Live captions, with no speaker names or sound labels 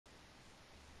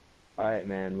Alright,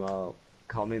 man. Well,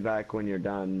 call me back when you're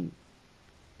done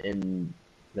in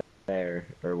there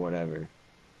or whatever.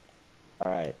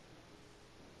 Alright.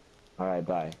 Alright,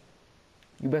 bye.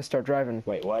 You best start driving.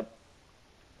 Wait, what?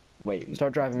 Wait.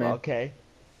 Start driving, man. Okay.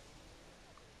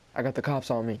 I got the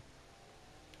cops on me.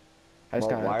 I just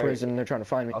Well, got out of prison. They're trying to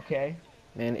find me. Okay.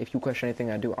 Man, if you question anything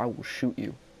I do, I will shoot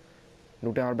you.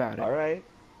 No doubt about it. Alright.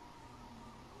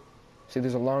 See,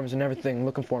 there's alarms and everything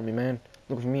looking for me, man.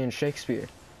 Looking for me and Shakespeare.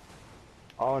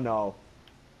 Oh no.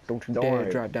 Don't you Don't dare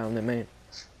worry. drive down there, man.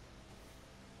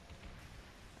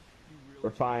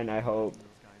 We're fine, I hope.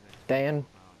 Dan,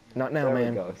 not now, There man.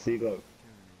 we go. See, look.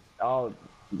 Oh,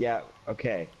 yeah,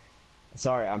 okay.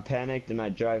 Sorry, I'm panicked and I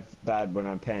drive bad when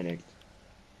I'm panicked.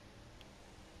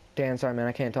 Dan, sorry, man.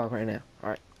 I can't talk right now.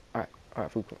 Alright, alright,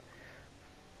 alright, food.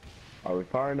 Are we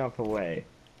far enough away?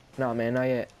 Nah, man, not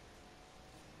yet.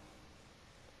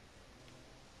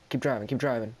 Keep driving, keep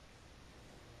driving.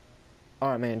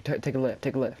 Alright, man, take a left,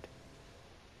 take a left.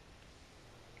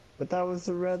 But that was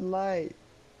the red light.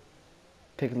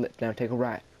 Take a left, now take a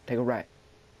right, take a right,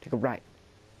 take a right.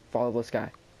 Follow this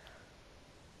guy.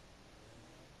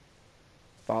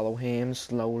 Follow him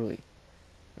slowly.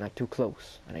 Not too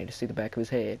close. I need to see the back of his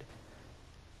head.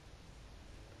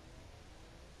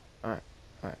 Alright,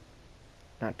 alright.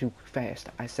 Not too fast.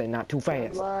 I say not too Red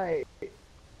fast. light.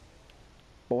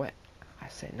 Boy, I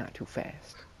said not too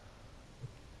fast.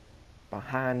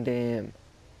 Behind him.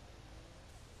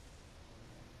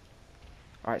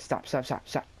 Alright, stop, stop, stop,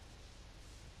 stop.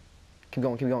 Keep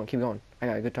going, keep going, keep going. I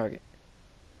got a good target.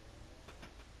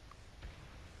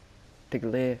 Take a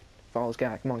left. Follow this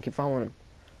guy. Come on, keep following him.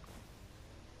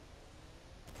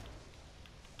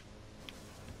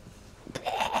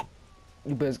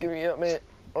 You best give me up, man,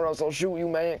 or else I'll shoot you,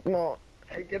 man. Come on.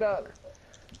 Hey, get up.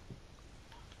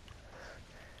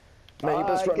 Man, you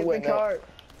best run Get away the now. car.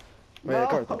 Man, No. the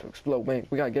car's about to explode, man.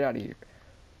 We gotta get out of here.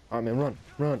 Alright, man, run,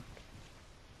 run.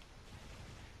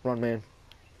 Run, man.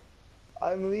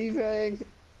 I'm leaving.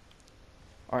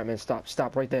 Alright, man, stop.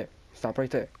 Stop right there. Stop right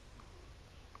there.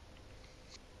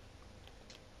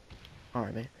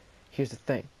 Alright, man. Here's the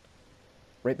thing.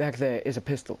 Right back there is a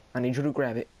pistol. I need you to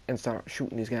grab it and start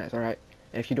shooting these guys, alright?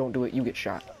 And if you don't do it, you get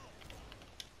shot.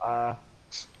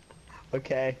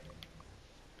 Okay.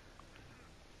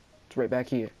 It's right back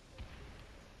here.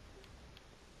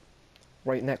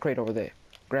 Right in that crate over there.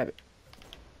 Grab it.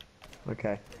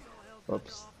 Okay.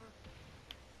 Oops.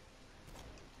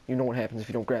 You know what happens if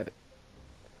you don't grab it.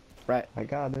 Right? I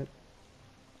got it.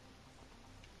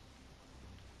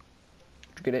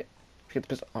 Did you get it? Did you get the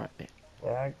pistol? Alright, man.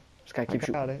 Yeah, Just gotta I keep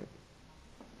got shooting. it.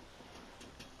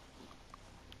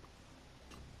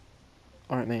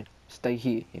 Alright, man. Stay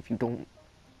here. If you don't,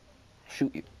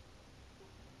 shoot you.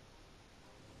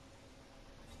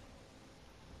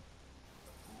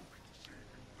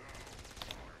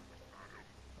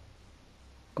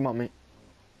 Come on, man.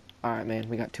 Alright, man.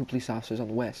 We got 2 police officers on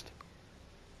the west.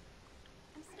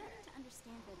 I'm starting to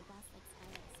understand why the boss likes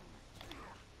Alex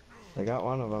so much. I got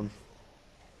one of them.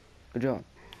 Good job.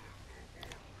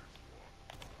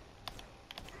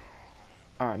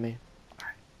 Alright, man.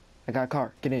 Alright. I got a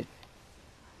car. Get in.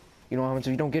 You know what happens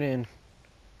if you don't get in?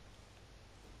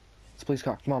 It's a police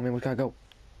car. Come on, man. We gotta go.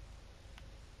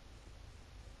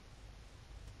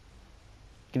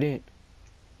 Get in.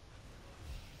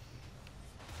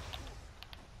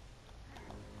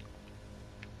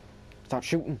 Stop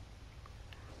shooting.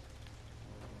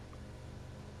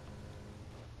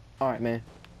 Alright, man.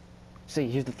 See,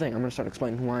 here's the thing. I'm gonna start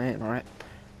explaining who I am, alright?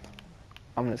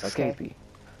 I'm an escapee.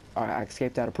 Alright, I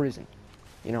escaped out of prison.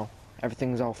 You know,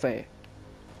 everything's all fair.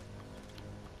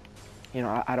 You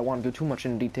know, I don't want to do too much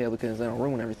in detail because that'll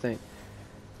ruin everything.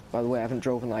 By the way, I haven't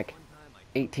drove in like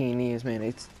 18 years, man.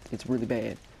 It's really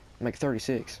bad. I'm like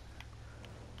 36.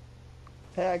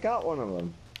 Hey, I got one of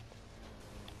them.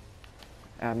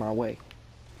 Out of my way.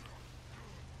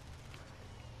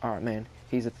 Alright, man.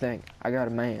 Here's the thing. I got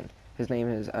a man. His name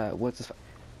is, what's his...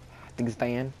 I think it's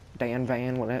Dan. Dan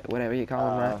Van, whatever you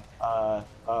call him,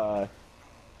 right?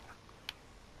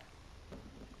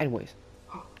 Anyways.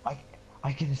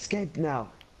 I can escape now.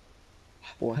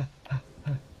 Boy,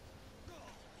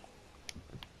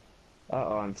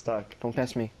 Uh-oh, I'm stuck. don't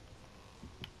test me.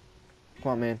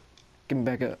 Come on, man. Get me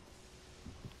back up.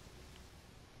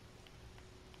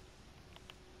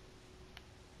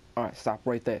 Alright, stop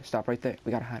right there. Stop right there.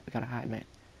 We gotta hide, man.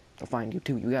 They'll find you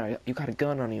too. You got a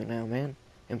gun on you now, man.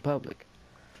 In public.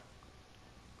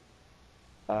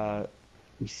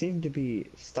 We seem to be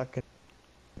stuck in...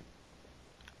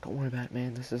 Don't worry about it,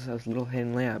 man. This is a little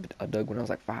hidden lab I dug when I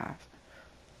was like 5.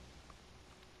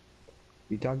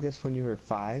 You dug this when you were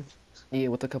 5? Yeah,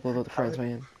 with a couple of other friends,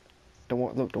 man.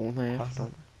 Look, don't laugh.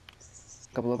 Don't.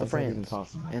 A couple of the How's that even friends,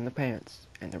 possible? and the parents,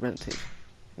 and the relatives,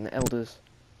 and the elders.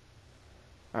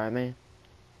 Alright, man.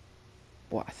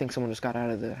 Boy, I think someone just got out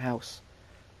of the house.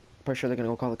 Pretty sure they're gonna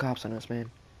go call the cops on us, man.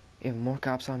 Even more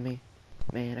cops on me.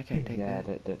 Man, I can't take Yeah,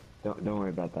 that. don't worry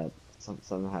about that.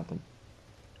 Something happened.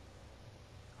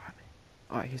 Alright, man.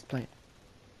 Alright, here's the plan.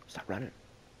 Stop running.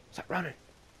 Stop running.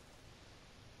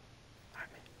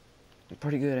 Alright, man. I'm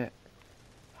pretty good at...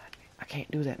 I can't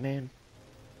do that, man.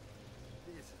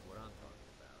 This is what I'm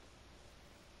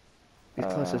talking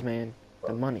These closest, man.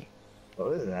 The money.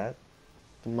 What is that?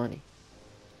 The money.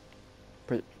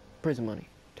 Prison money.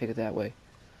 Take it that way.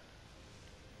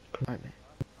 Alright, man.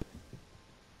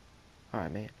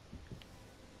 Alright, man.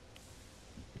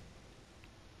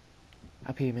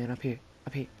 Up here, man. Up here.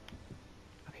 Up here.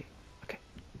 Up here. Okay.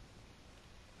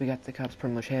 We got the cops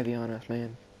pretty much heavy on us,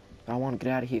 man. But I want to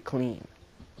get out of here clean.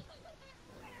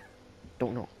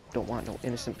 Don't want no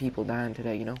innocent people dying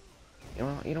today, you know?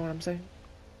 You know what I'm saying?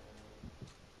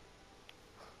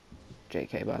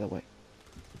 JK, by the way.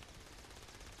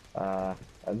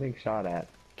 I'm being shot at.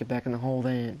 Get back in the hole,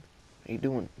 then. What are you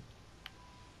doing?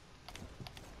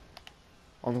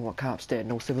 Only want cops dead,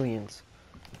 no civilians.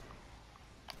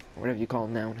 Whatever you call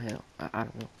them now in hell. I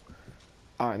don't know.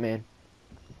 Alright, man.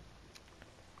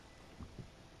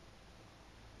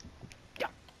 Yeah.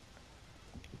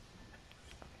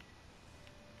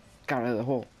 Got out of the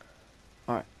hole.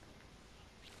 Alright.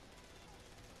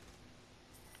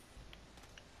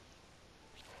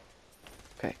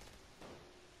 Okay.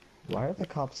 Why are the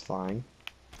cops flying?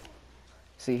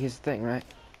 See, here's the thing, right?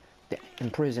 In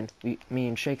prison, me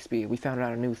and Shakespeare, we found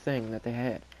out a new thing that they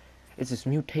had. It's this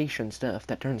mutation stuff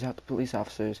that turns out the police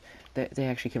officers, they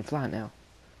actually can fly now.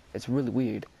 It's really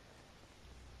weird.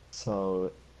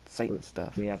 So Satan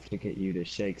stuff. we have to get you to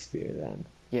Shakespeare then.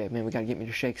 Yeah, man, we gotta get me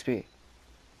to Shakespeare.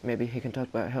 Maybe he can talk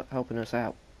about helping us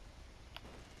out.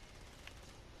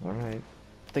 All right.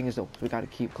 Thing is, though, we gotta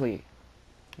keep clear.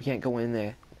 We can't go in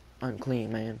there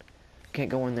unclean, man. Can't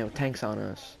go in there with tanks on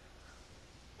us.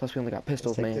 Plus, we only got Let's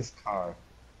pistols, take man. this car.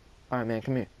 Alright, man,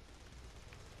 come here.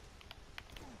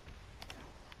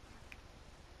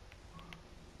 about.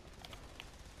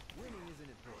 Winning isn't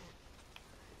important.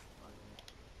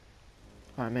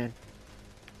 Alright, man.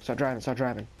 Start driving, start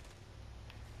driving.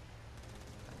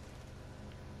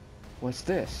 What's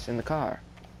this in the car?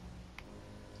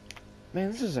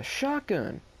 Man, this is a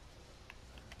shotgun.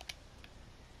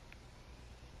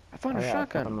 I found a Oh, yeah, I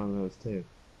shotgun. found one of those too.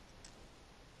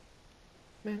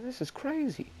 Man, this is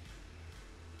crazy.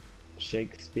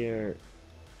 Shakespeare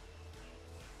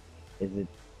is a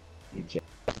DJ.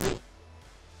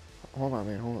 Hold on,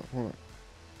 man. Hold on.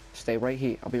 Stay right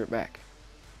here. I'll be right back.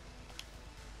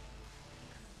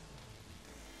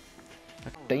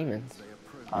 Demons.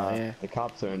 Oh, yeah. The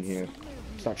cops are in here.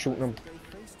 Start shooting them.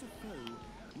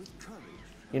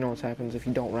 You know what happens if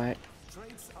you don't, right?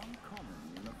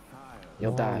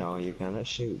 You'll die. No, you're gonna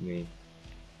shoot me.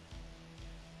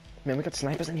 Man, we got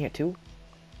snipers in here, too.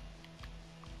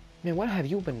 Man, what have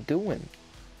you been doing?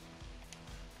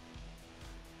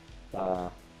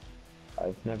 I've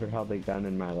never held a gun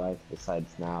in my life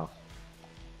besides now.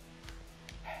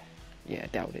 Yeah, I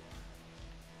doubt it.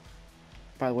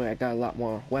 By the way, I got a lot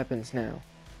more weapons now.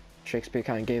 Shakespeare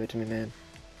kind of gave it to me, man.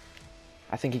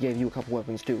 I think he gave you a couple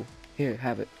weapons, too. Here,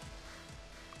 have it.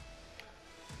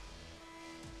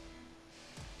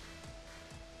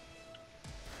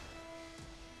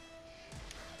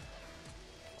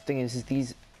 Thing is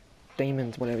these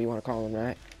demons, whatever you want to call them,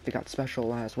 right? They got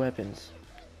specialized weapons.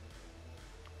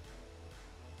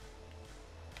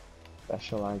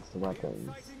 Specialized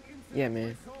weapons. Yeah,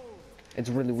 man. It's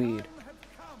really weird.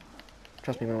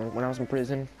 Trust me, man. When I was in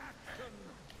prison,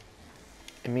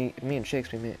 and me and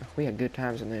Shakespeare, man, we had good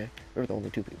times in there. We were the only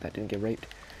two people that didn't get raped.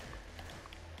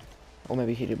 Or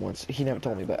maybe he did once. He never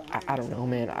told me, but I don't know,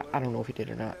 man. I don't know if he did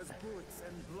or not.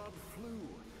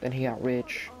 Then he got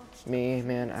rich. Me,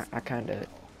 man, I kinda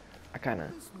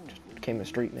just became a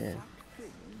street man.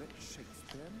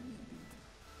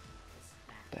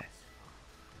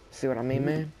 See what I mean,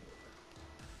 man?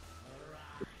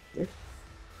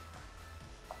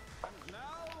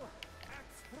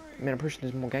 Man, I'm pushing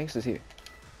there's more gangsters here.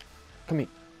 Come here.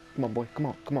 Come on, boy. Come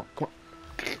on, come on, come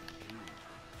on.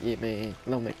 Yeah, man.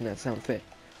 Love making that sound fit.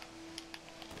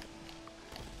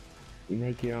 You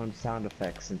make your own sound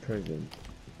effects in prison.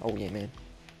 Oh, yeah, man.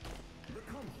 The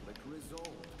conflict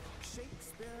resolved.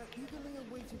 Shakespeare eagerly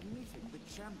awaited meeting the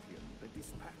champion that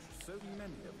dispatched so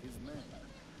many of his men.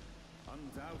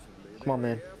 Undoubtedly, Come on, they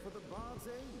were man. here for the bard's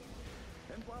aid.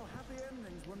 And while happy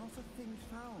endings were not a thing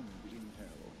found in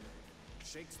hell,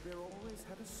 Shakespeare always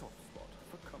had a soft spot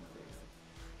for comedies.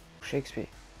 Shakespeare.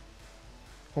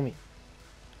 Homie,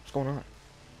 what's going on?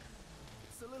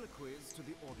 Soliloquies to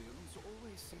the audience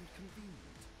always seemed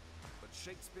convenient, but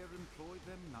Shakespeare employed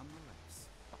them nonetheless.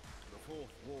 The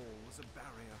fourth wall was a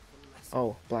barrier for less.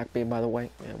 Oh, Blackbeard, by the way.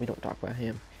 Yeah, we don't talk about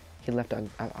him. He left a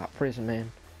prison, man.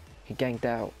 He ganked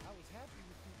out.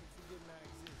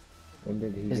 When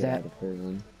did he Is get that- out of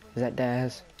prison? Is that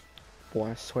Daz? Boy,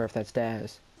 I swear if that's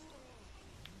Daz.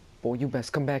 Boy, you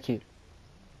best come back here.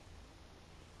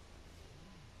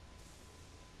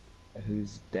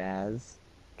 Who's Daz?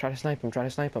 Try to snipe him, try to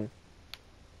snipe him.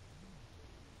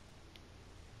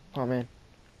 Oh, man.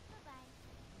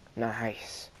 Bye-bye.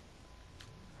 Nice.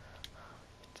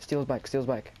 Steal his bike, steal his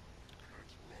bike.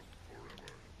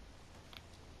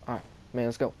 Alright, man,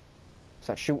 let's go.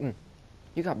 Start shooting.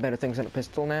 You got better things than a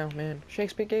pistol now, man.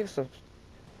 Shakespeare gave us a...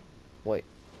 Wait.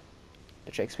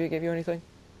 Did Shakespeare give you anything?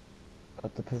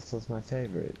 But the pistol's my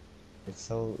favorite. It's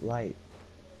so light.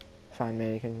 Fine,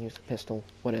 man, you can use a pistol.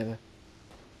 Whatever.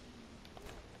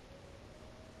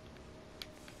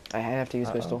 I have to use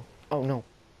a pistol. Oh, no.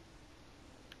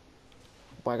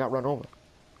 Boy, I got run over.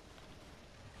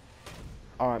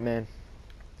 Alright, man.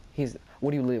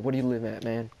 Where do you live? Where do you live at,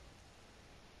 man?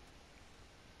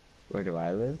 Where do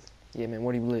I live? Yeah, man,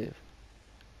 where do you live?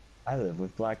 I live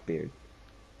with Blackbeard.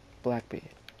 Blackbeard.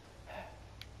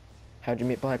 How'd you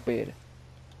meet Blackbeard?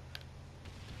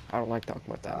 I don't like talking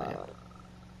about that, man.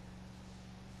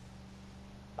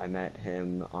 I met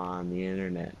him on the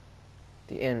internet.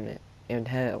 The internet. And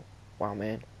hell. Wow,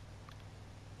 man.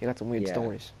 You got some weird Yeah.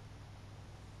 stories.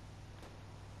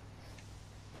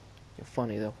 You're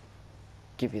funny, though.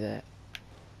 Give you that.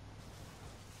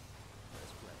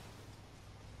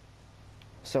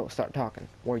 So, start talking.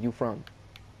 Where are you from?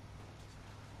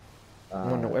 I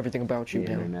want to know everything about you The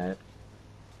now. internet.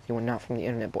 You are not from the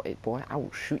internet, boy. I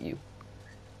will shoot you.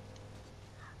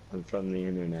 I'm from the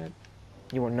internet.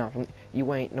 You are not from...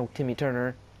 You ain't no Timmy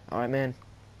Turner. Alright, man?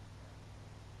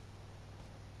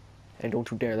 And don't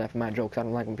you dare laugh at my jokes. I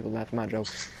don't like when people laugh at my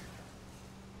jokes.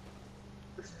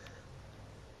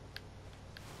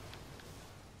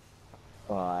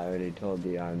 Well, I already told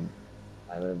you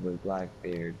I live with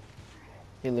Blackbeard.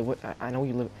 You live with... I know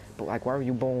you live... But, like, where were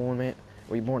you born, man?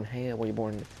 Were you born in hell? Were you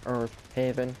born in earth?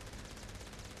 Heaven?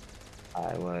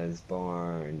 I was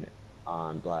born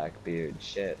on Blackbeard's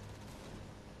ship.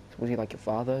 Was he like your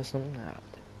father or something?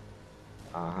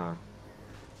 Uh-huh.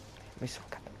 We still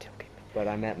got them tailgate, man. But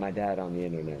I met my dad on the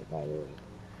internet, by the way.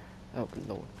 Oh, good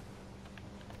lord.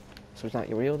 So it's not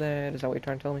your real dad? Is that what you're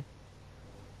trying to tell me?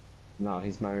 No,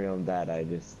 he's my real dad.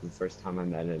 The first time I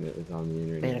met him, it was on the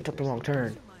internet. Man, I took the wrong turn.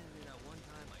 Reminded me that one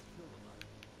time I killed a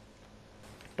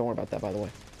lot of Don't worry about that, by the way.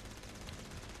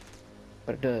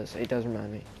 But it does. It does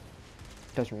remind me.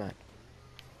 It does remind.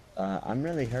 I'm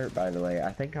really hurt, by the way.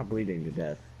 I think I'm bleeding to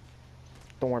death.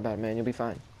 Don't worry about it, man. You'll be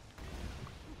fine.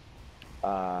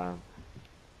 I'm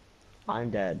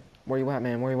dead. Where you at,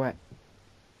 man? Where you at?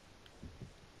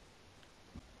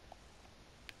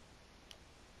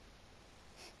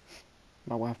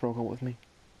 My wife broke up with me.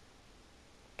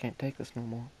 Can't take this no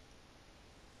more.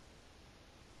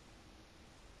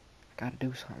 I gotta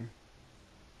do something.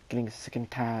 Getting sick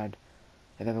and tired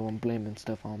of everyone blaming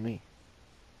stuff on me.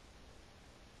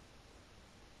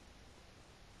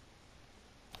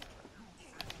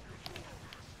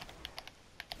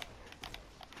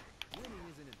 winning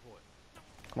isn't important.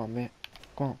 Come on, man.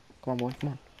 Come on. Come on, boy. Come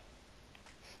on.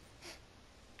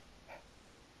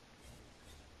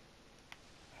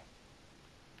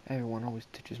 Everyone always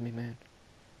teaches me, man.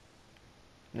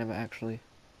 Never actually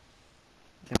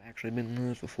been in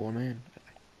love before, man.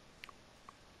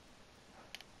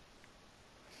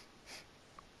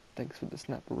 Thanks for the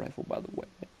sniper rifle, by the way.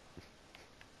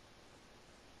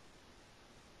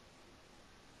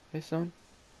 Hey, son.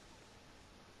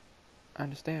 I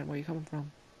understand where you're coming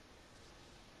from.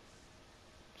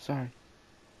 Sorry.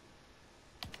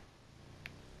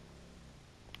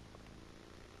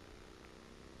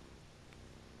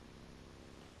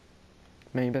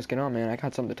 Man, you best get on, man. I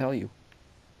got something to tell you.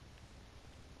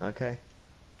 Okay.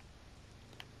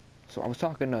 So I was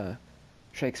talking to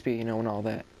Shakespeare, you know, and all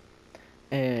that.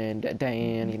 And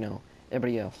Dan, you know,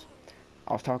 everybody else.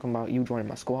 I was talking about you joining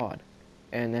my squad.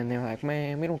 And then they were like,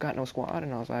 man, we don't got no squad.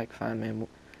 And I was like, fine, man, we'll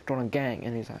join a gang.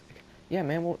 And he's like, yeah,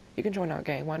 man, well, you can join our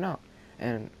gang. Why not?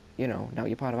 And, you know, now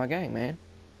you're part of our gang, man.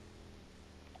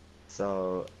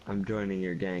 So, I'm joining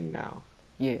your gang now.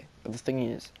 Yeah, but the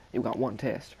thing is, you got one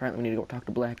test. Apparently we need to go talk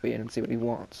to Blackbeard and see what he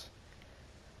wants.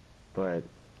 But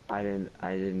I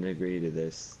didn't agree to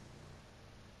this.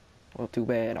 Well, too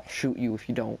bad. I'll shoot you if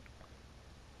you don't.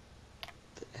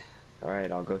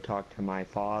 Alright, I'll go talk to my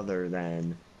father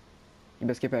then. You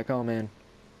best get back home, man.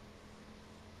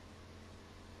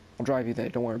 I'll drive you there.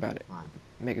 Don't worry about it. Come on.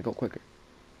 Make it go quicker.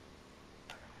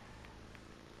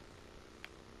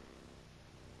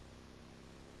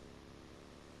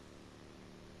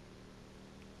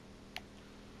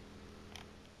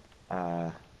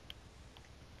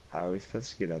 How are we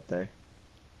supposed to get up there?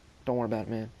 Don't worry about it,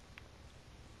 man.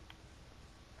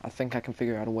 I think I can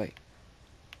figure out a way.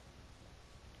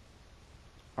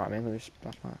 Alright, man. Let me just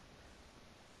put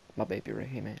my baby right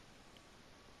here, man.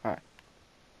 Alright.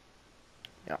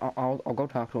 Yeah, I'll go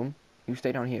talk to him. You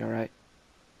stay down here, alright?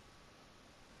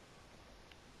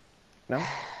 No?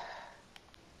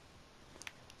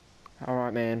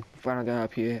 Alright, man. Finally got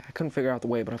up here. I couldn't figure out the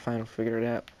way, but I finally figured it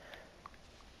out.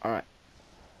 Alright.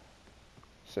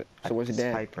 So where's your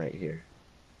dad? Pipe right here.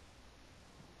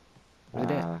 Where's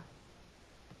your dad?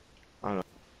 I don't know.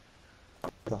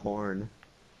 The horn.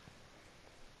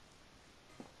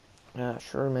 Yeah,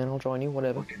 sure, man. I'll join you.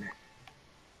 Whatever.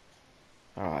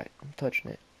 Alright, I'm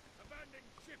touching it. Abandoned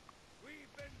ship. We've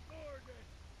been boarded.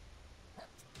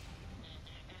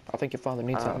 I think your father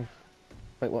needs something.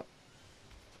 Wait, what?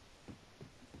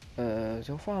 Is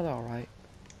your father alright?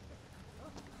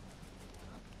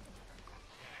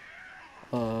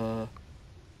 Oh,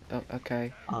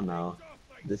 okay. I don't know.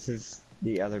 This is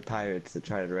the other pirates that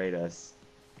try to raid us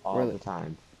all Really? the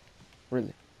time.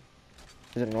 Really?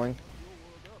 Is it annoying?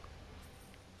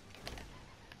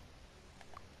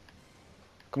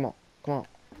 Come on, come on,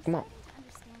 come on. I don't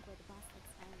understand why the boss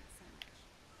likes violence so much.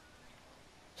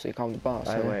 So you call him the boss,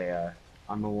 By the huh? way,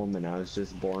 I'm a woman. I was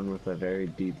just born with a very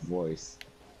deep voice.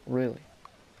 Really?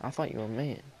 I thought you were a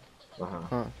man.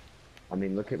 Huh. I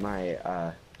mean, look at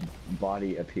my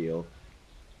body appeal.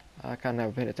 I kind of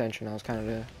never paid attention. I was kind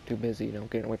of too busy, you know,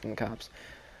 getting away from the cops.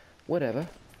 Whatever.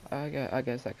 I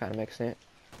guess that kind of makes sense.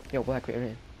 Yo, Blackbeard,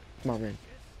 man. Come on, man.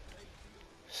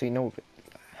 See, no.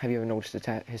 Have you ever noticed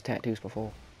his tattoos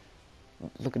before?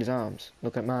 Look at his arms.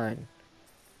 Look at mine.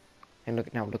 And look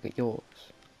at yours.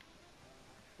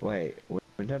 Wait,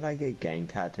 when did I get gang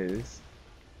tattoos?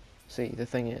 See, the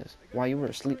thing is, while you were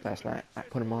asleep last night, I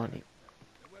put them on you.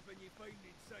 The weapon you find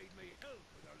inside may help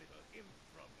with our little imp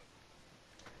problem.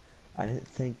 I didn't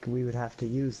think we would have to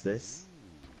use this.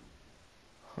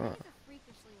 Huh. It's a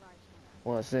freakishly large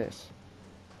hammer. What's this?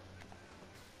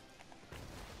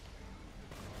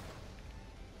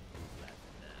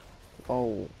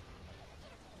 Oh.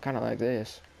 Kind of like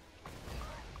this.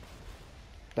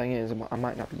 Thing is, I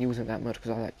might not be using it that much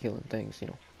because I like killing things, you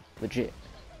know, legit.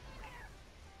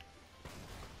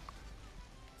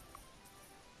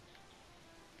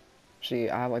 See,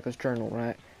 I have like this journal,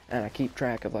 right? And I keep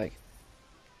track of like,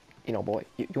 you know, boy,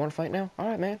 you want to fight now? All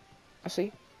right, man. I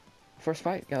see. First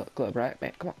fight, club, right,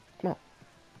 man? Come on, come on,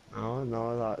 Oh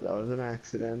no, that was an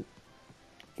accident.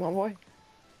 come on, boy.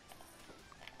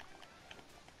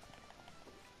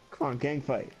 Come on, gang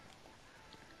fight.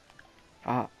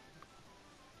 Ah.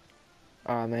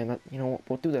 Alright, man. You know what?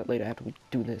 We'll do that later after we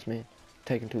do this, man.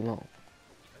 Taking too long.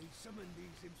 I summoned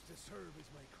these imps to serve as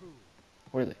my crew.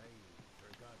 Really? I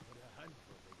forgot what a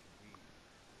handful they could be.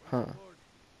 Once Huh. aboard,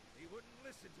 they wouldn't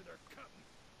listen to their captain.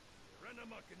 They ran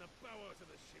amok in the bowels of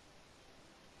the ship.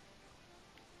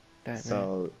 Damn, man.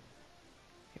 So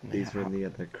Man, these were the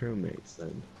other crewmates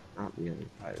then, not the other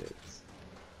pirates.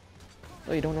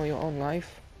 Oh, you don't know your own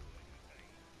life?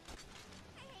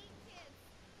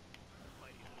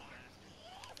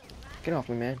 Get off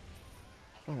me, man.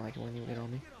 I don't like it when you get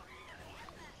on me.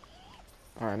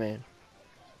 Alright, man.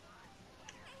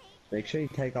 Make sure you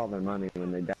take all their money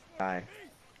when they die.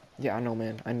 Yeah, I know,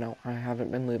 man. I know. I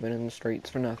haven't been living in the streets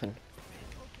for nothing.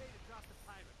 Okay to drop the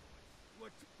pirate voice.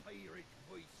 What pirate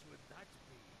voice would that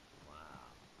be? Wow.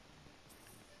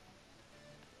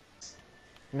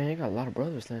 Man, you got a lot of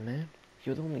brothers then, man.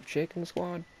 You're the only chick in the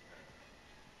squad?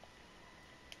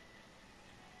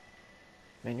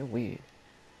 Man, you're weird.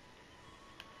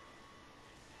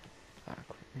 Ah,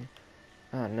 crap, man.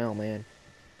 Oh, no, man.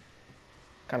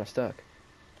 Kinda stuck.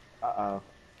 Uh-oh.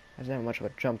 I didn't have much of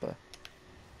a jumper.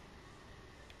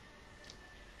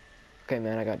 Okay,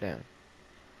 man, I got down.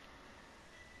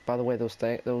 By the way, those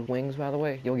wings, by the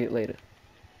way, you'll get later.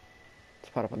 It's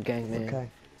part of a gang, man. Okay.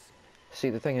 See,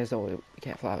 the thing is, though, we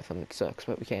can't fly with them. It sucks,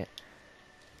 but we can't.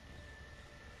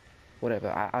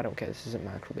 Whatever, I don't care. This isn't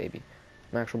my actual baby.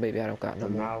 My actual baby, I don't got no So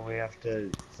more. now we have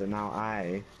to, so now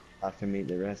I have to meet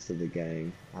the rest of the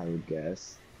gang, I would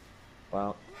guess.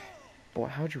 Well, Boy,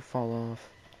 how'd you fall off?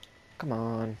 Come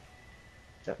on.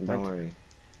 don't worry.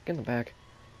 Get in the back.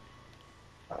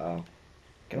 Uh-oh.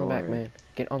 Get on the Don't back, worry. man.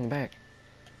 Get on the back.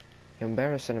 You're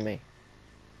embarrassing me.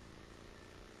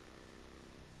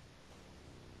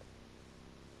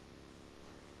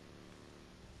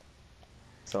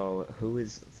 So, who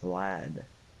is Vlad?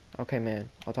 Okay, man.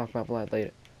 I'll talk about Vlad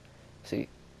later. See,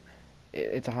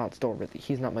 it's a hot story, but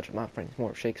he's not much of my friend. He's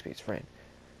more of Shakespeare's friend.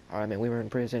 Alright, man, we were in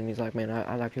prison, and he's like, man,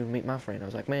 I'd like you to meet my friend. I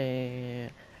was like,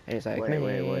 man. And he's like, Wait.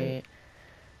 man.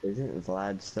 Isn't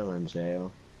Vlad still in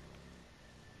jail?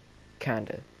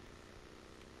 Kinda.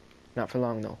 Not for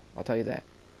long, though. I'll tell you that.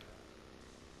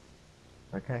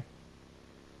 Okay.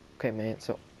 Okay, man,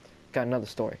 so, got another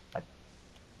story.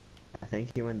 I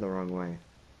think he went the wrong way.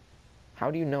 How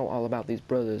do you know all about these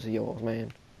brothers of yours,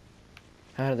 man?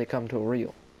 How do they come to a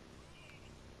real?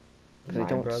 'Cause they My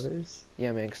don't brothers?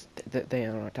 Yeah, man, 'cause they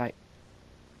aren't our type.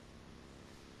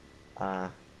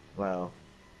 Well,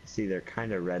 see, they're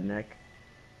kind of redneck.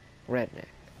 Redneck.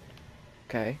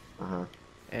 Okay. Uh-huh.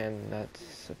 And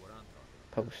that's What I'm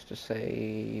talking supposed to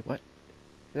say what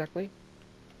exactly?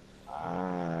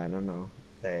 I don't know.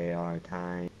 They are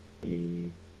tiny.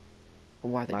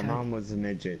 Why are they My tiny? mom was a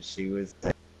midget. She was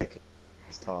like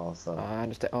tall, so I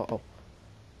understand. Oh.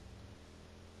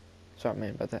 Sorry,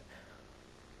 man, about that.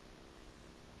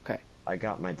 Okay. I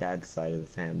got my dad's side of the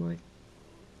family.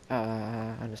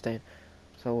 I understand.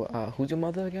 So, who's your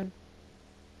mother again?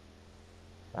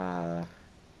 Uh,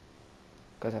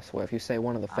 Because I swear, if you say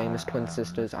one of the famous twin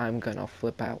sisters, I'm gonna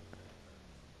flip out.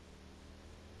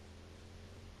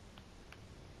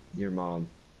 your mom.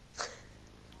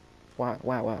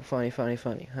 Wow. Funny.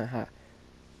 Haha.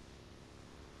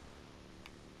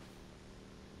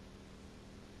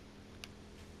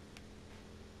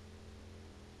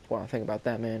 What do I think about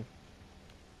that, man?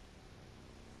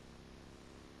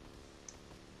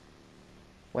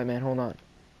 Wait, man, hold on.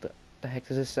 The heck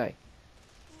does this say?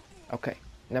 Okay,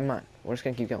 never mind. We're just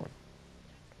gonna keep going.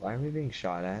 Why are we being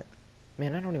shot at?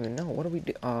 Man, I don't even know. What do we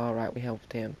do? Alright, we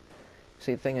helped him.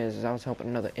 See, the thing is I was helping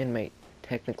another inmate,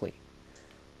 technically.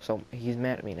 So, he's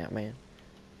mad at me now, man.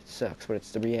 It sucks, but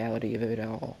it's the reality of it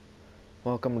all.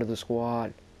 Welcome to the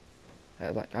squad.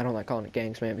 I don't like calling it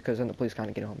gangs, man, because then the police kind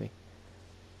of get on me.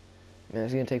 Man,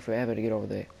 it's gonna take forever to get over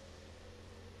there.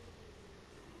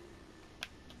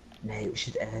 Nate, we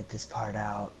should edit this part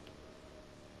out.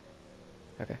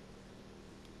 Okay.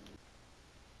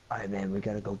 Alright, man, we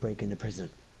gotta go break into prison.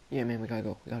 Yeah, man, we gotta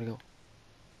go. Oh, man.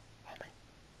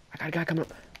 I got a guy coming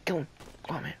up. Kill him.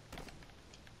 Come on, man.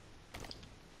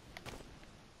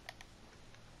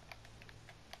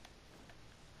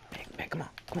 Man, come on.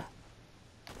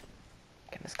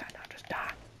 Can this guy not just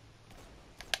die?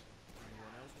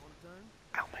 Anyone else want to turn?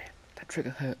 Ow, man. That trigger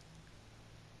hurt.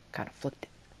 Kind of flicked it.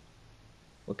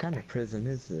 What kind of prison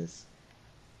is this?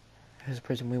 Here's the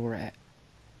prison we were at.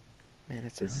 Man,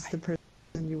 it's Is this the prison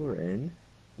you were in?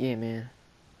 Yeah, man.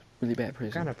 Really bad What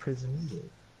prison. kind of prison is it?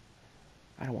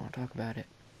 I don't want to talk about it.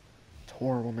 It's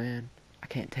horrible, man. I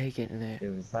can't take it in there. It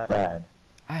was that bad.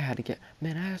 I had to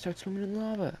start swimming in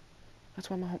lava. That's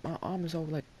why my arm is all,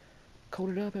 like,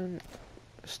 coated up in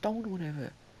stone or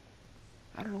whatever.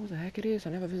 I don't know what the heck it is. I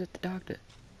never visit the doctor.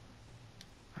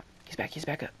 He's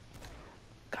back up.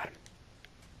 Got him.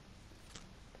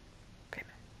 Okay,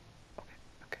 man.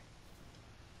 Okay.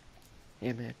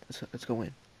 Yeah, man. Let's go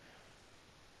in.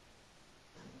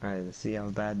 Alright, let's see how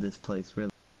bad this place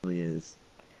really is.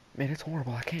 Man, it's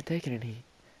horrible. I can't take it in here.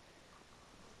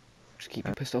 Just keep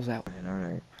your pistols out.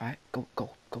 Alright. Alright? Go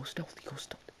stealthy. Go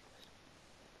stealthy.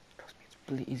 Trust me, it's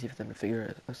really easy for them to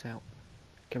figure us out.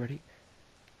 Get ready?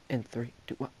 In 3,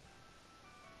 2, 1.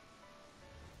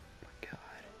 Oh my god.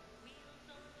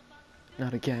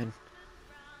 Not again.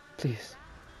 Please.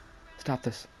 Stop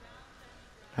this.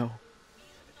 No.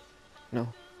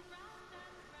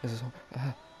 This is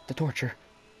the torture.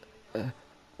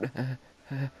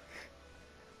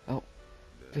 Oh,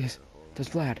 please. There's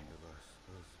Vlad.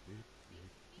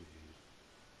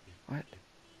 What?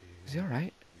 Is he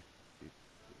alright?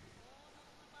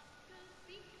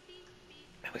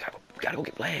 Man, we gotta go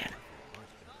get Vlad.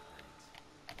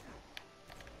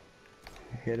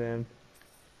 Hit him.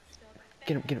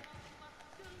 Get him.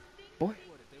 Boy. What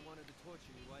if they wanted to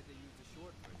torture you? Why'd they use the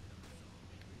short version of the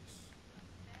song?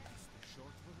 The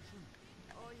short version?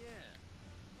 Oh yeah.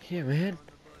 Yeah, man. On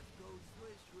the bus goes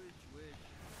swish, swish, swish.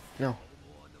 No. The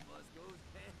more on the bus goes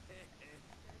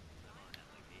Come on, that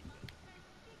might be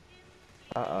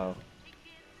it. Uh-oh.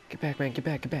 Get back, man. Get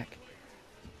back. Come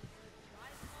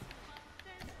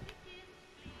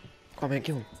on, man.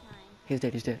 Kill him. He's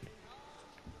dead.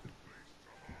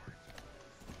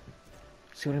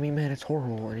 See what I mean, man? It's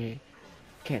horrible, and you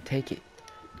can't take it.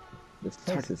 This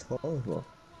place is horrible.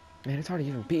 Man, it's hard to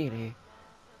even be in here.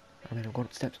 Oh, man, I'm going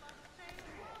up the steps.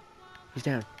 He's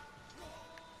down.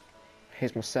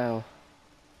 Here's my cell.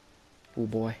 Oh,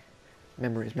 boy.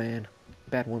 Memories, man.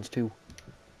 Bad ones, too.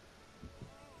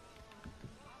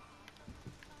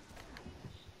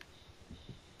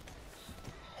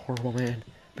 horrible, man.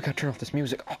 We gotta turn off this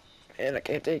music. Oh, man, I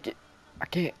can't take it. I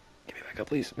can't. Get me back up,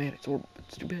 please. Man, it's horrible.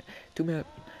 It's too bad. Too bad.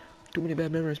 Too many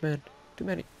bad memories, man. Too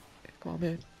many. Come on,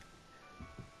 man.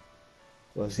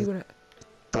 Was See it? what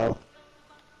I... Oh,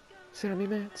 See what I mean,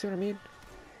 man? See what I mean?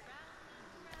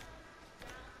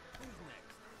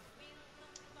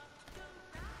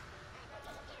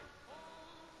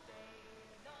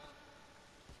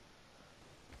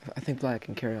 I think Black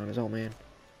can carry on his own, man.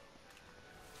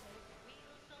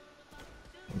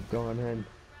 I'm going in.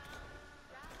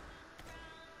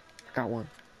 I got one.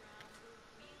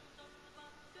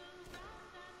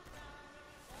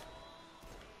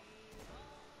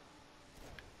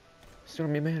 See what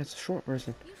I mean, man? It's a short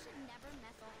version. You should never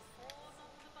mess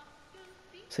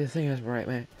with. See, the thing is, right,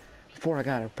 man? Before I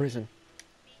got out of prison,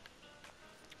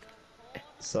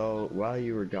 So, while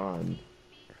you were gone,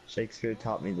 Shakespeare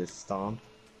taught me this stomp.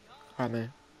 alright,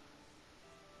 man.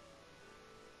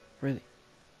 Really?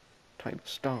 Type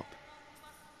stomp.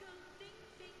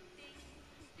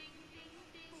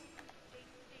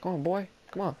 Come on, boy.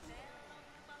 Come on.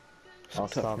 So I'll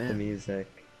tough, stop the man. music.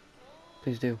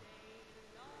 Please do.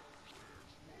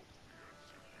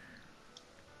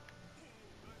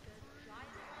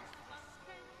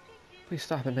 Please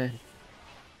stop it, man.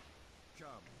 Come,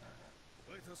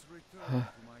 let us return Huh.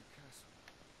 to my castle.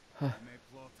 Huh. We may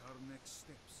plot our next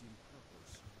steps in proper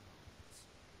surroundings.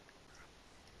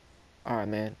 Alright,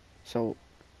 man. So,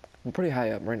 I'm pretty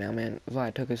high up right now, man.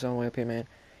 Vlad took us all the way up here, man.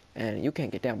 And you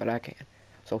can't get down, but I can.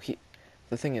 So,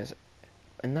 the thing is,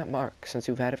 in that mark, since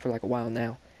you've had it for like a while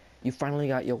now, you finally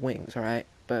got your wings, alright?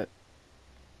 But,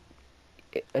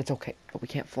 it's okay. But we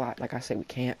can't fly. Like I say, we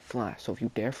can't fly. So, if you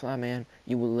dare fly, man,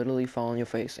 you will literally fall on your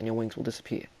face and your wings will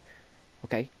disappear.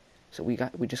 Okay? So, we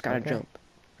just gotta Okay. jump.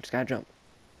 We just gotta jump.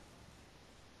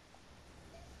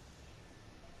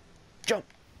 Jump!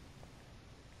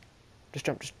 Just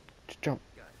jump, just jump.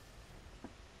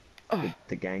 Oh,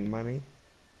 The gang money?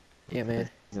 yeah, man.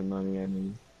 The money, I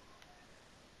mean.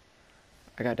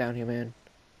 I got down here, man.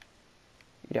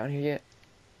 You down here yet?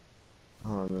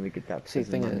 Hold on, let me get that See, the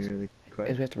prison thing money is really quick.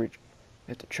 we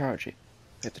have to charge it.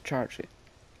 We have to charge it.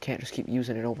 Can't just keep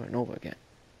using it over and over again.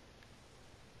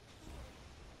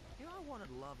 You know, I wanted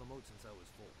lava mode since I was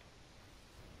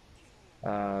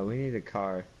 4. We need a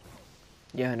car.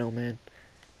 Yeah, I know, man.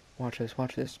 Watch this,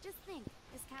 watch this. Just think,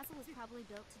 this castle was probably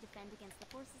built to defend against the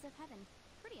forces of heaven.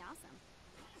 Pretty awesome.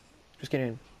 Just get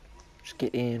in. Just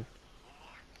get in.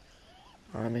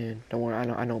 Alright, man. Don't worry, I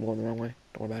know I'm going the wrong way.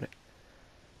 Don't worry about it.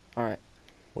 Alright.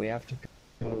 We have to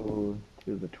go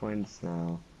to the twins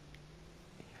now.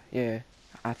 Yeah.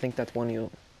 I think that's one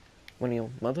of your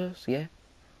mothers, yeah?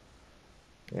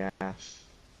 Yeah.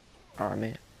 Alright,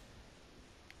 man.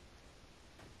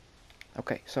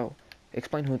 Okay, so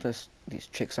explain who these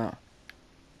chicks are.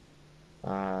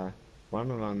 One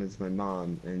of them is my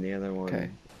mom, and the other one Okay.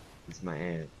 is my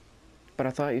aunt. But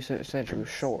I thought you said she was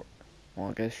short. Well,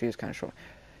 I guess she is kind of short.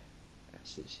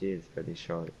 She is pretty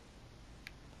short.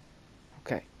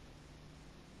 Okay.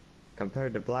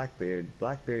 Compared to Blackbeard,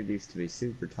 Blackbeard used to be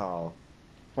super tall,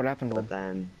 What happened to but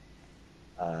him?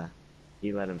 then,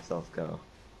 he let himself go.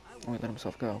 Oh, he let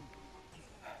himself go.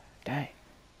 Dang.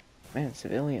 Man,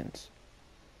 civilians.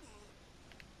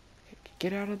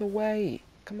 Get out of the way.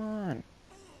 Come on.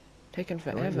 Taking Don't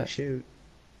let me forever. shoot.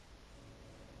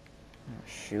 Oh,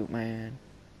 shoot, man.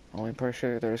 Only pretty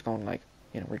sure they're just gonna, like,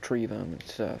 retrieve them and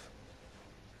stuff.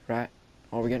 Right?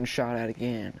 Or we're getting shot at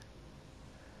again.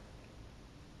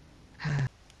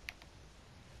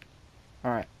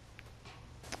 Alright.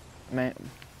 Man,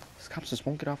 these cops just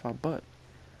won't get off our butt.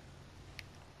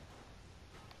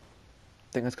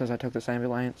 Think it's because I took this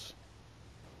ambulance?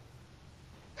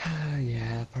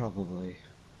 Yeah, probably.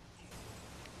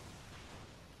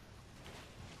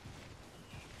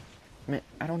 Man,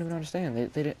 I don't even understand. They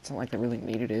didn't, it's not like they really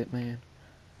needed it, man.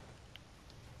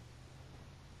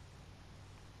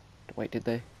 Wait, did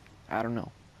they? I don't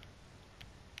know.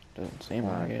 Doesn't seem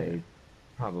like it. They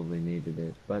probably needed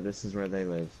it, but this is where they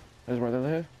live. This is where they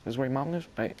live? This is where your mom lives?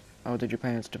 Wait. Oh, did your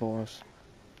parents divorce?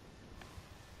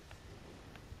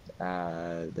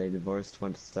 They divorced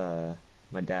once,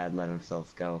 my dad let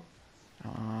himself go.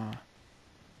 I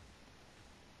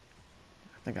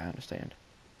think I understand.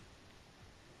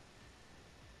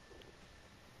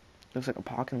 Looks like a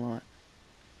parking lot.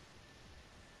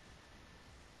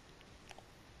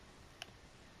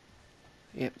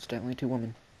 Yep, it's definitely two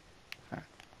women. Alright.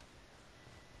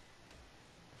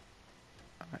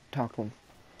 Alright, talk to them.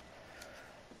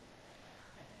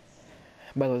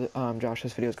 By the way, Josh,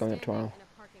 this video is going up tomorrow. In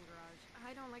a parking garage.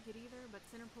 I don't like it either, but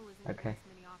Centerpool isn't Okay. giving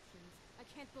us many options. I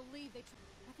can't believe they.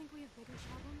 I think we have bigger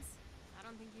problems. I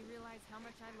don't think you realize how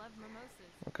much I love mimosas.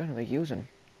 What gun are they using?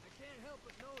 I can't help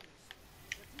but notice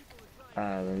that people are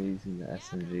trying to... They're using the Yeah,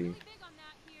 they're SMG. really big on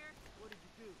that here. What did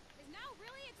you do? Is now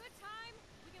really a good time?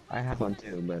 We can I wait have till one the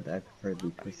too, sun's but I prefer the I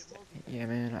made it pistol. Yeah,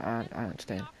 man, I Remember when we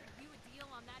understand. offered you a deal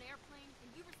on that airplane and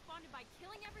you responded by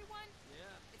killing everyone? Yeah.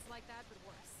 It's like that, but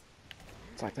worse.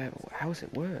 It's like that. How is it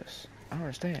worse? I don't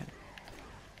understand.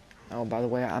 Oh, by the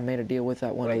way, I made a deal with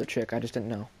that one Wait. other chick. I just didn't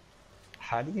know.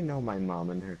 How do you know my mom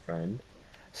and her friend?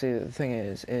 See, the thing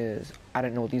is I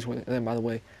didn't know these were them. By the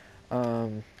way,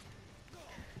 um,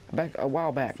 back a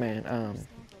while back, man. Understand where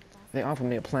the boss They likes offered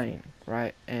me a guys. plane,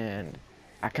 right? And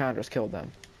I kind of just killed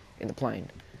them in the plane.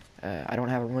 I don't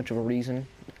have much of a reason.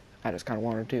 I just kind of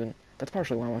wanted to, and that's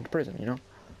partially why I went to prison. You know?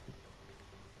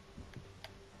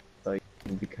 So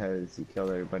because you killed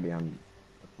everybody on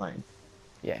the plane.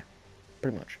 Yeah,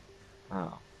 pretty much.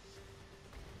 Oh.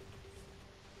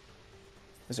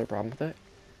 Is there a problem with that?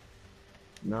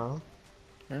 No?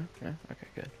 No? No? Okay,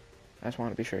 good. I just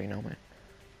wanted to be sure, you know, man.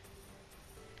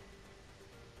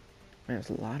 Man, there's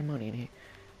a lot of money in here.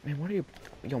 Man, what do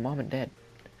your mom and dad,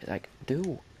 like,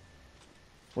 do?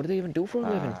 What do they even do for a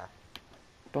living?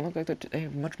 Don't look like they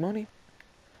have much money.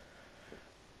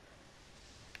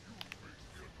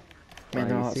 Man,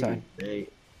 they're You all see, outside.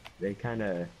 they kind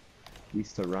of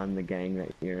used to run the gang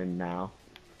that you're in now.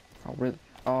 Oh, really?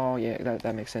 Oh, yeah,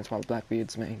 that makes sense why the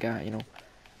Blackbeard's main guy, you know.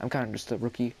 I'm kind of just a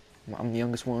rookie. I'm the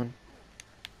youngest one.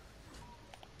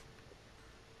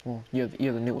 Well, you're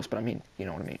the newest, but I mean, you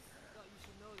know what I mean. Thought you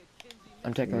should know that Kinsey I'm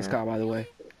needs taking this Yeah. car, by the way.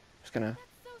 Really? Just gonna...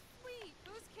 That's so sweet.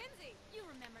 Who's Kinsey? You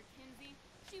remember Kinsey.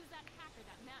 She was that hacker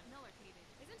that Matt Miller hated.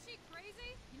 Isn't she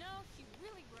crazy? You know, she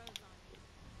really grows on me.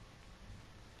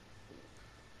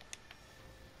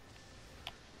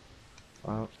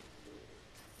 Well,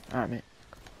 Alright, man.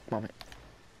 Come on, man.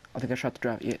 I think I shot the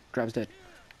driver. Yeah, driver's dead.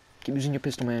 Keep using your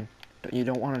pistol, man. You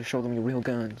don't want to show them your real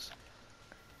guns.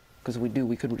 Because if we do,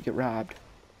 we could get robbed.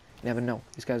 You never know.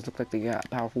 These guys look like they got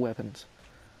powerful weapons.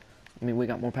 I mean, we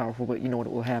got more powerful, but you know what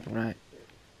will happen, right?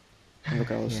 And look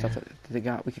at all the stuff Yeah. that they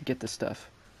got. We could get this stuff.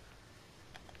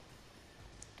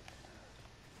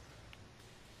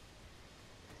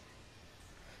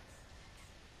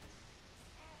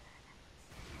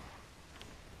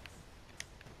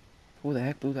 Who the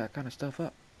heck blew that kind of stuff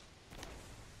up?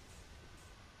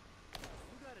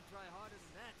 You gotta try harder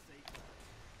than that, Satan.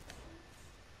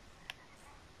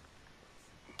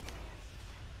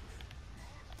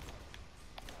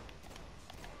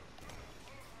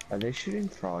 Are they shooting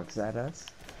frogs at us?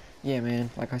 Yeah, man.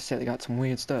 Like I said, they got some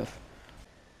weird stuff.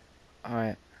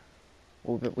 Alright.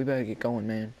 Well, we better get going,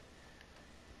 man.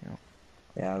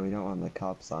 Yeah, we don't want the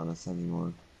cops on us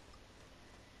anymore.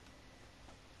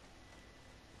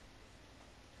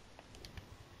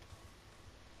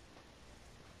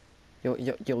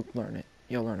 You'll learn it.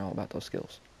 You'll learn all about those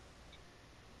skills.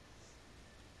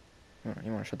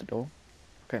 You want to shut the door?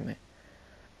 Okay, man.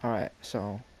 Alright,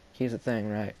 so here's the thing,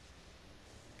 right?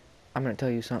 I'm gonna tell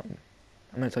you something.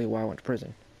 I'm gonna tell you why I went to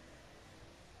prison.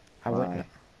 I went. Why?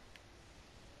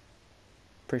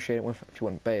 Appreciate it if you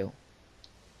wouldn't bail.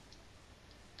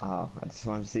 Oh, I just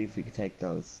wanted to see if we could take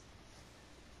those.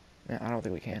 Yeah, I don't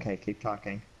think we can. Okay, keep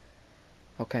talking.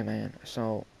 Okay, man.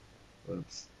 So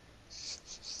Whoops.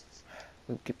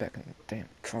 we'll get back in the damn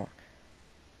car.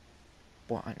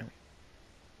 Boy, I know.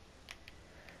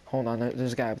 Hold on,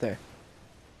 there's a guy up there.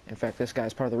 In fact, this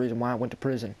guy's part of the reason why I went to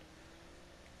prison.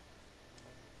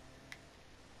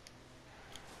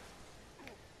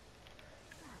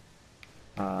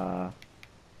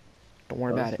 Don't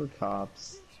worry about Those it. were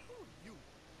cops.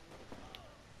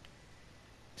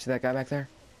 See that guy back there?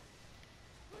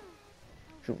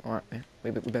 Shoot, alright, man.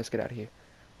 We best get out of here.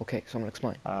 Okay, so I'm gonna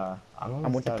explain. I'm I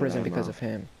almost went to out of prison because ammo. of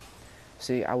him.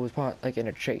 See, I was part, like, in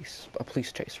a chase, a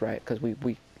police chase, right? Because we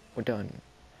were done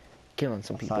killing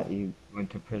some I people. thought you went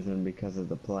to prison because of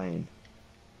the plane.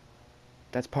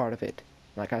 That's part of it.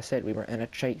 Like I said, we were in a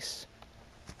chase.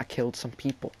 I killed some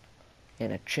people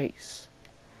in a chase.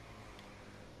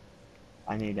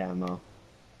 I need ammo.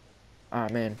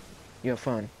 Alright, man. You have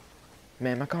fun.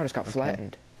 Man, my car just got Okay.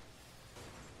 flattened.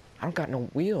 I don't got no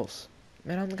wheels.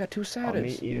 Man, I only got two I'll siders.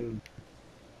 meet you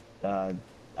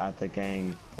at the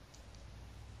gang.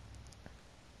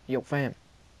 Yo, fam.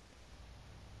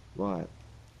 What?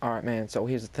 Alright, man, so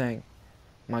here's the thing.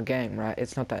 My gang, right?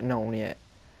 It's not that known yet.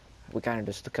 We kind of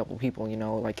just a couple people, you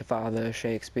know, like your father,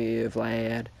 Shakespeare,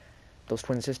 Vlad, those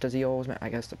twin sisters of yours, man. I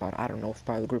guess about, I don't know if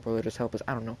part of the group or they're just helpers,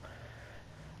 I don't know.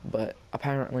 But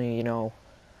apparently, you know,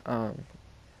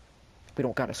 we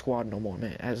don't got a squad no more,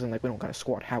 man. As in, like, we don't got a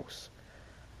squad house.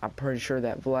 I'm pretty sure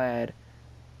that Vlad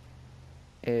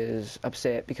is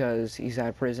upset because he's out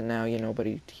of prison now, you know, but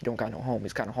he don't got no home.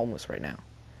 He's kind of homeless right now.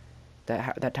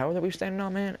 That tower that we were standing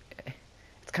on, man,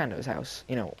 it's kind of his house.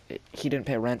 You know, he didn't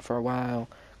pay rent for a while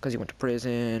because he went to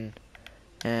prison,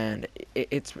 and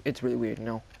it's really weird, you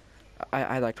know.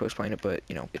 I like to explain it, but,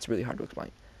 you know, it's really hard to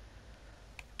explain.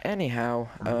 Anyhow,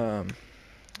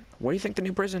 what do you think the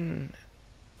new prison,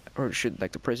 or should,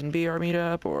 like, the prison be our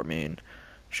meetup, or, I mean,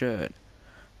 should,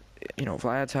 you know,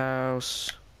 Vlad's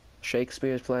house,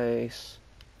 Shakespeare's place,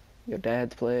 your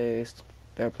dad's place,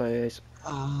 their place.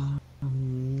 Um,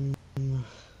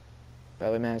 By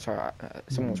the way, man, sorry,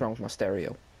 something was wrong with my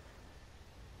stereo.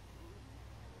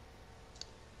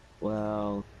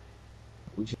 well,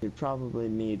 we should probably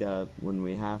meet up when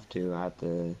we have to at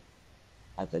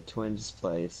the twins'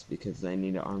 place because they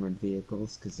need armored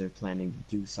vehicles because they're planning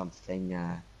to do something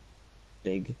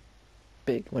big.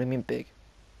 Big? What do you mean big?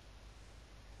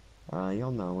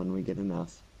 You'll know when we get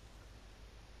enough.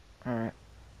 Alright.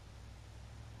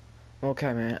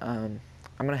 Okay, man,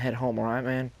 I'm gonna head home, alright,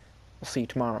 man? I'll see you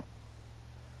tomorrow.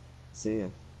 See ya.